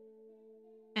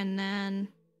 and then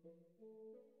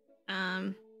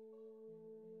I'm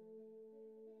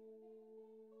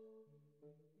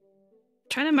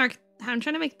trying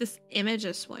to make this image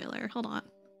a spoiler. Hold on.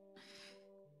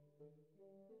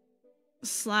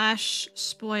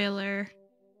 /spoiler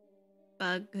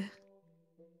bug.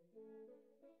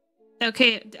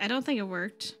 Okay, I don't think it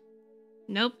worked.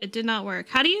 Nope, it did not work.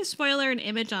 How do you spoiler an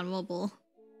image on mobile?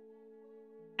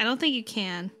 I don't think you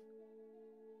can.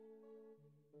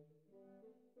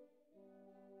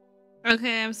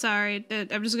 Okay, I'm sorry.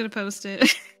 I'm just gonna post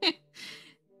it.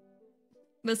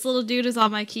 This little dude is on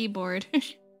my keyboard.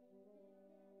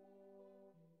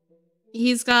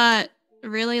 He's got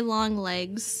really long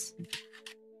legs.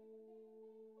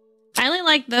 I only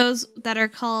like those that are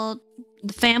called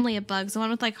the family of bugs. The one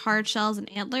with like hard shells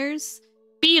and antlers.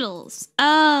 Beetles.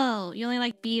 Oh, you only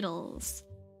like beetles.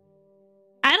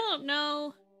 I don't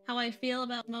know how I feel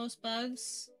about most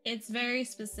bugs. It's very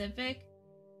specific.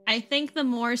 I think the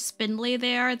more spindly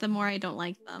they are, the more I don't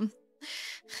like them.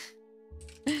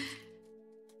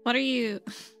 What are you?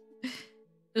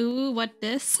 Ooh, what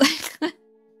this?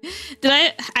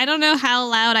 I don't know how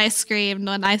loud I screamed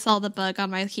when I saw the bug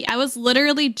on my key. I was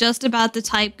literally just about to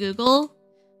type Google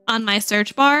on my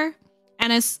search bar,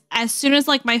 and as soon as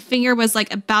like my finger was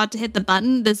like about to hit the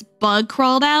button, this bug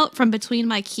crawled out from between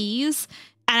my keys,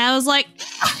 and I was like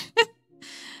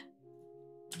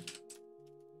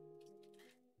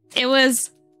it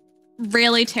was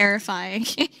really terrifying.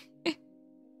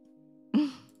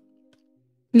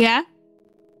 Yeah?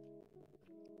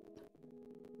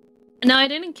 No, I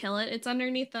didn't kill it. It's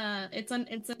underneath the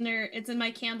it's in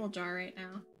my candle jar right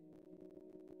now.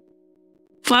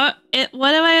 What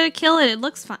do I kill it? It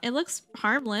looks fine. It looks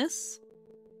harmless.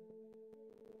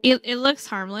 It looks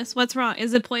harmless. What's wrong?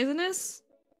 Is it poisonous?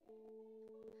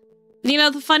 You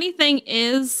know, the funny thing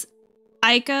is,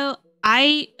 Aiko,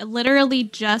 I literally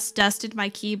just dusted my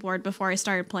keyboard before I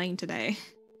started playing today.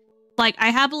 Like, I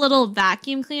have a little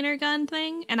vacuum cleaner gun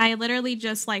thing, and I literally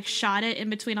just, like, shot it in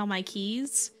between all my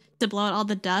keys to blow out all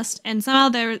the dust, and somehow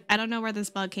I don't know where this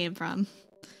bug came from.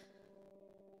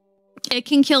 It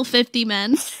can kill 50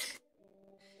 men.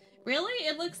 Really?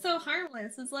 It looks so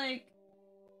harmless. It's like,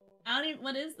 I don't even,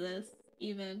 what is this,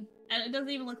 even? And it doesn't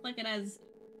even look like it has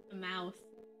a mouth.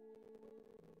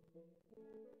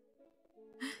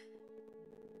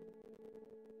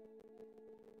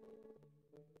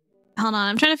 Hold on,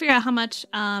 I'm trying to figure out how much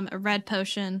a red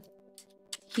potion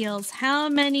heals how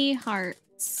many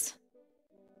hearts.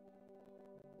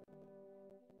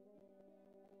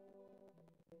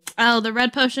 Oh, the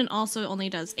red potion also only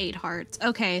does 8 hearts.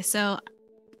 Okay, so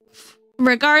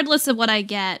regardless of what I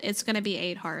get, it's gonna be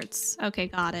 8 hearts. Okay,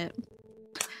 got it.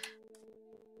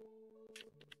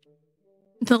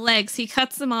 The legs, he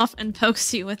cuts them off and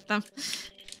pokes you with them.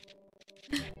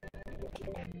 You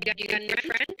got a new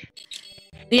friend?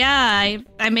 Yeah,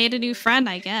 I made a new friend,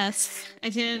 I guess. I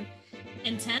didn't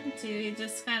intend to. He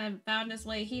just kind of found his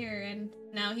way here, and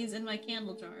now he's in my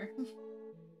candle jar.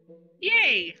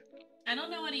 Yay! I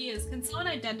don't know what he is. Can someone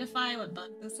identify what bug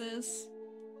this is?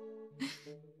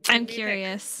 I'm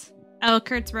curious. Oh,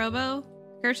 Kurt's Robo?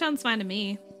 Kurt sounds fine to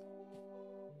me.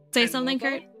 Say something,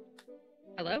 Robo? Kurt?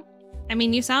 Hello? I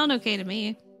mean, you sound okay to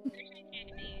me.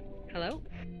 Hello?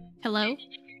 Hello?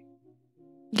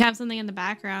 You have something in the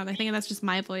background. I think that's just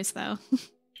my voice, though.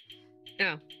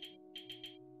 No.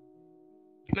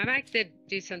 My mic did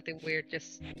do something weird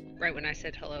just right when I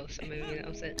said hello, so maybe that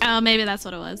was it. Oh, maybe that's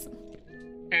what it was.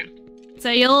 Yeah. So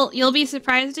you'll be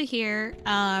surprised to hear,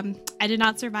 I did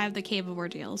not survive the Cave of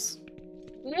Ordeals.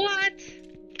 What?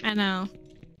 I know,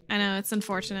 it's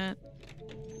unfortunate.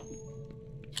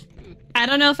 I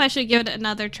don't know if I should give it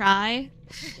another try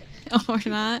or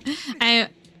not.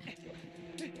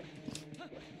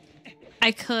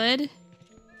 I could,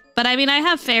 but I mean, I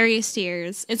have fairy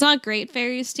steers. It's not great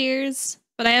fairy steers,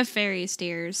 but I have fairy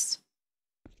steers.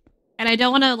 And I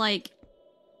don't want to, like,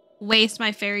 waste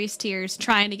my fairy steers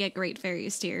trying to get great fairy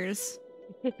steers.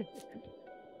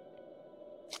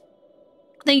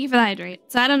 Thank you for the hydrate.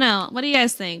 So I don't know. What do you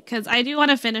guys think? Because I do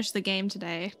want to finish the game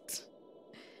today.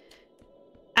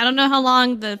 I don't know how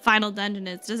long the final dungeon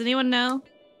is. Does anyone know?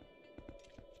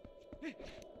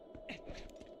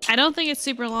 I don't think it's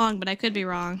super long, but I could be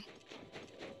wrong.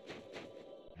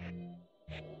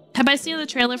 Have I seen the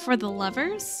trailer for The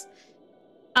Lovers?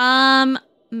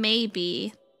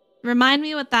 Maybe. Remind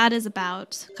me what that is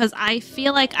about, because I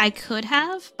feel like I could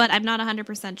have, but I'm not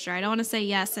 100% sure. I don't want to say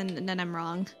yes and then I'm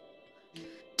wrong.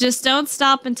 Just don't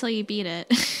stop until you beat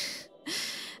it.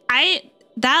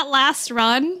 That last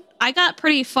run, I got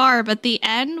pretty far, but the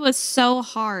end was so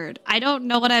hard. I don't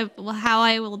know how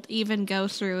I will even go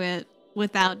through it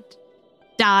without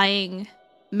dying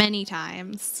many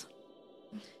times.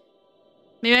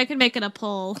 Maybe I could make it a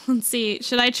poll and see.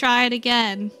 Should I try it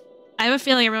again? I have a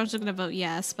feeling everyone's just gonna vote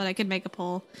yes, but I could make a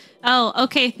poll. Oh,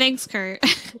 okay. Thanks, Kurt.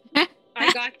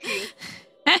 I got you.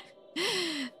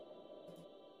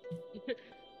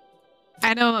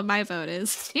 I know what my vote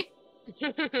is.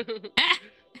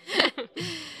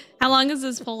 How long is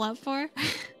this poll up for?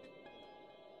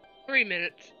 3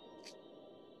 minutes.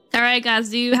 All right, guys.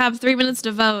 Do you have 3 minutes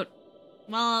to vote?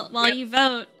 While Yep. you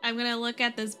vote, I'm gonna look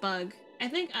at this bug. I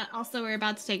think also we're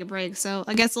about to take a break, so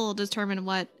I guess it'll determine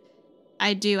what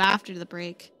I do after the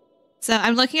break. So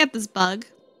I'm looking at this bug.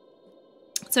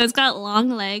 So it's got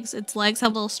long legs. Its legs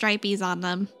have little stripies on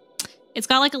them. It's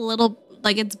got like a little,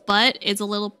 like its butt is a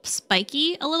little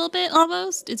spiky, a little bit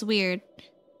almost. It's weird.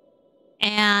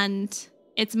 And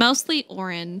it's mostly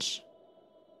orange.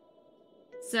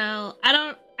 So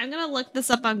I I'm gonna look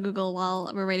this up on Google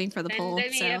while we're waiting for the poll.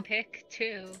 Send me a pic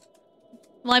too.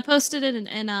 Well, I posted it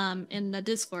in the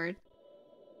Discord.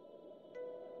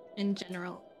 In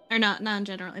general, or not in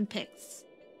general, in pics.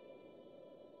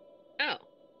 Oh,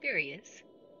 there he is.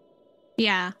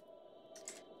 Yeah.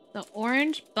 The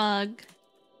orange bug,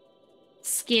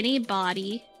 skinny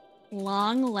body,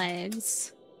 long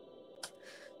legs.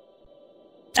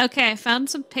 Okay, I found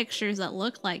some pictures that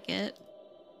look like it.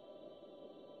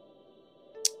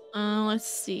 Let's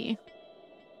see.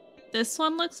 This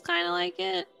one looks kind of like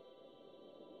it.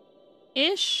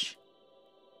 Ish.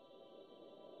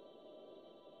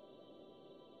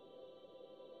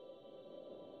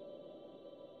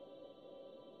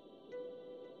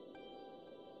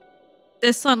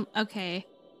 This one, okay.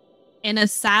 An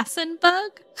assassin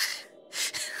bug?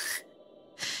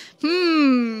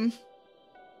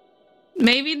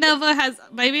 Maybe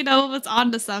Nova's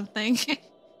onto something.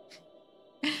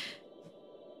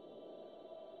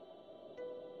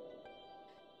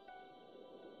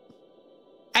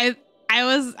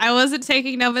 I wasn't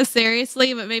taking Nova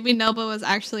seriously, but maybe Nova was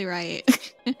actually right.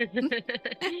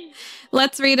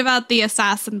 Let's read about the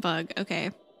assassin bug.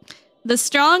 Okay. The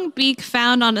strong beak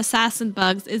found on assassin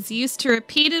bugs is used to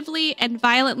repeatedly and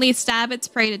violently stab its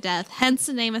prey to death, hence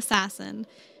the name assassin.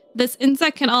 This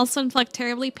insect can also inflict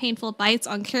terribly painful bites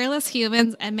on careless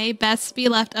humans and may best be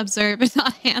left observed and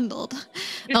not handled.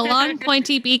 The long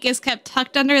pointy beak is kept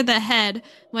tucked under the head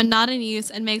when not in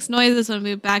use and makes noises when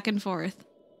moved back and forth.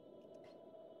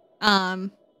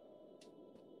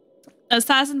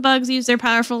 Assassin bugs use their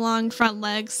powerful long front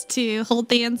legs to hold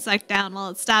the insect down while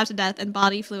it's stabbed to death and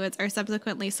body fluids are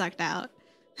subsequently sucked out.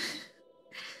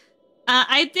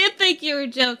 I did think you were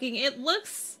joking. It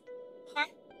looks hard.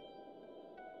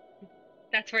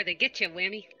 That's where they get you,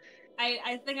 Whammy.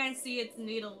 I think I see its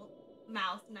needle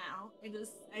mouth now.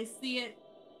 I see it.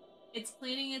 It's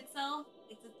cleaning itself.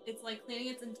 It's like cleaning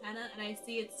its antenna, and I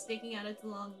see it sticking out its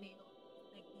long needle.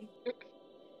 Thank you.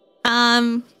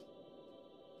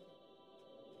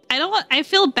 I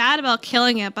feel bad about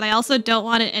killing it, but I also don't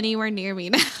want it anywhere near me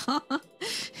now. Go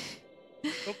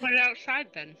put it outside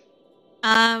then.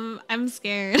 I'm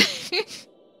scared.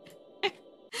 Hold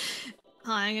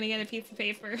on, I'm gonna get a piece of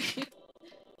paper.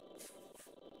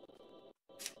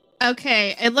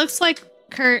 Okay, it looks like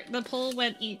Curt, the poll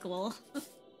went equal.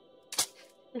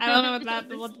 I don't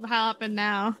know what happened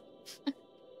now.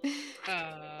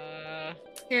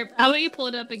 Here, how about you pull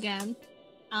it up again?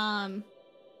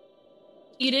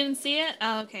 You didn't see it?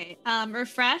 Oh, okay.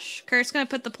 Refresh. Kurt's gonna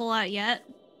put the poll out yet.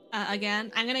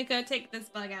 Again. I'm gonna go take this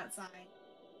bug outside.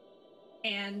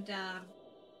 And,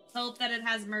 hope that it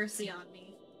has mercy on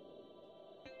me.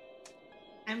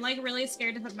 I'm, like, really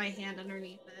scared to put my hand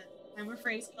underneath it. I'm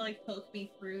afraid it's gonna, like, poke me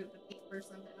through the paper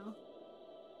somehow.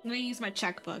 I'm gonna use my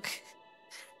checkbook.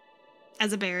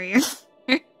 As a barrier.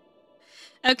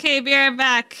 Okay, be right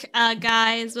back,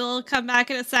 guys. We'll come back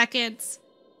in a second.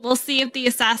 We'll see if the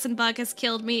assassin bug has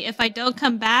killed me. If I don't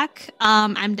come back,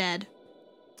 I'm dead.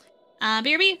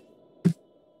 BRB.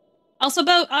 Also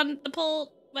vote on the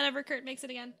poll whenever Curt makes it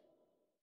again.